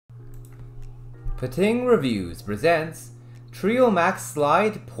Pating Reviews presents Trio Max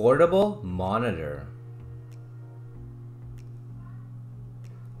Slide Portable Monitor.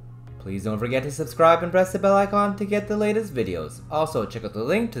 Please don't forget to subscribe and press the bell icon to get the latest videos. Also, check out the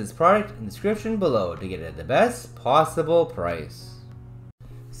link to this product in the description below to get it at the best possible price.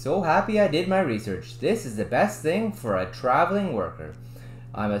 So happy I did my research. This is the best thing for a traveling worker.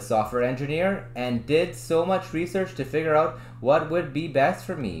 I'm a software engineer and did so much research to figure out what would be best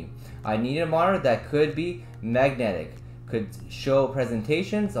for me. I needed a monitor that could be magnetic, could show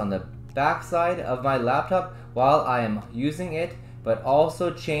presentations on the backside of my laptop while I am using it, but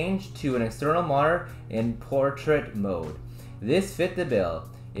also change to an external monitor in portrait mode. This fit the bill.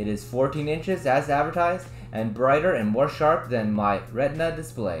 It is 14 inches as advertised and brighter and more sharp than my Retina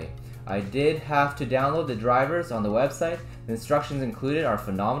display. I did have to download the drivers on the website. The instructions included are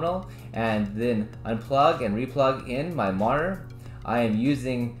phenomenal, and then unplug and replug in my monitor. I am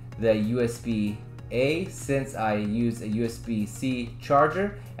using the USB-A since I use a USB-C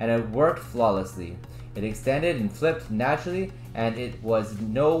charger, and it worked flawlessly. It extended and flipped naturally, and it was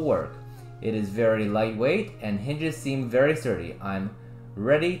no work. It is very lightweight and hinges seem very sturdy. I'm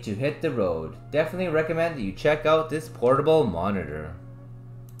ready to hit the road. Definitely recommend that you check out this portable monitor.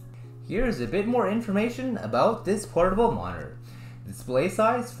 Here's a bit more information about this portable monitor. Display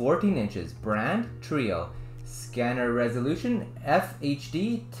size 14 inches, brand Trio, scanner resolution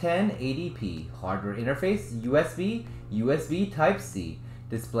FHD 1080p, hardware interface USB Type-C,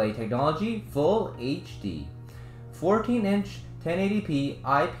 display technology Full HD, 14-inch 1080p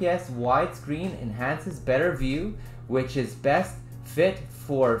IPS widescreen enhances better view, which is best fit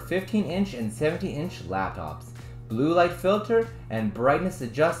for 15-inch and 17-inch laptops. Blue light filter and brightness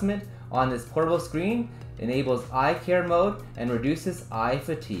adjustment on this portable screen enables eye care mode and reduces eye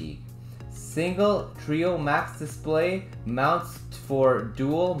fatigue. Single Trio Max display mounts for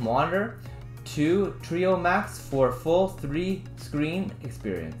dual monitor, 2 Trio Max for full 3-screen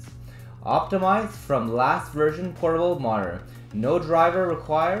experience. Optimized from last version portable monitor. No driver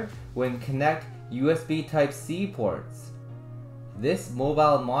required when connect USB Type-C ports. This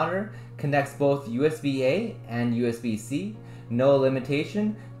mobile monitor connects both USB-A and USB-C. No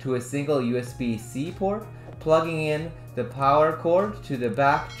limitation to a single USB-C port. Plugging in the power cord to the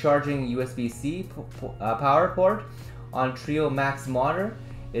back charging USB-C power port on Trio Max monitor.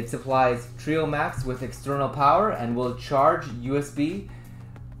 It supplies Trio Max with external power and will charge USB-C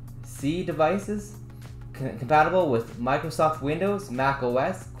devices compatible with Microsoft Windows,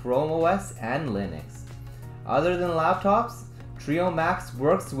 macOS, Chrome OS, and Linux. Other than laptops, Trio Max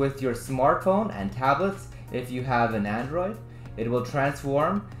works with your smartphone and tablets if you have an Android. It will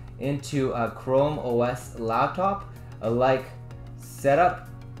transform into a Chrome OS laptop-like setup.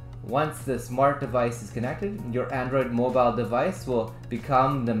 Once the smart device is connected, your Android mobile device will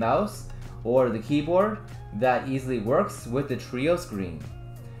become the mouse or the keyboard that easily works with the Trio screen.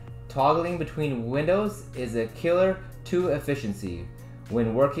 Toggling between windows is a killer to efficiency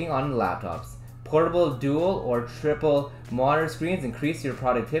when working on laptops. Portable dual or triple monitor screens increase your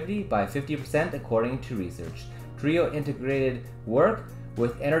productivity by 50% according to research. Trio integrated work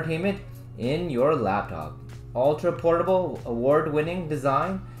with entertainment in your laptop. Ultra portable award-winning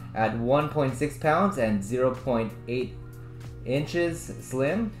design at 1.6 pounds and 0.8 inches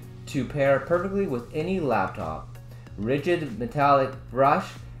slim to pair perfectly with any laptop. Rigid metallic brush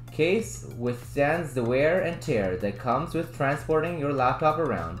case withstands the wear and tear that comes with transporting your laptop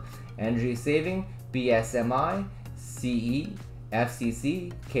around. Energy saving BSMI, CE,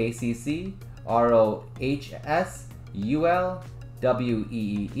 FCC, KCC, ROHS, UL,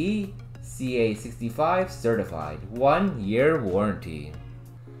 WEEE, CA65 certified. 1-year warranty.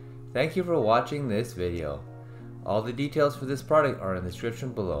 Thank you for watching this video. All the details for this product are in the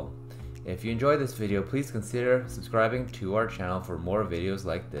description below. If you enjoyed this video, please consider subscribing to our channel for more videos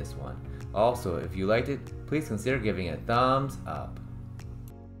like this one. Also, if you liked it, please consider giving it a thumbs up.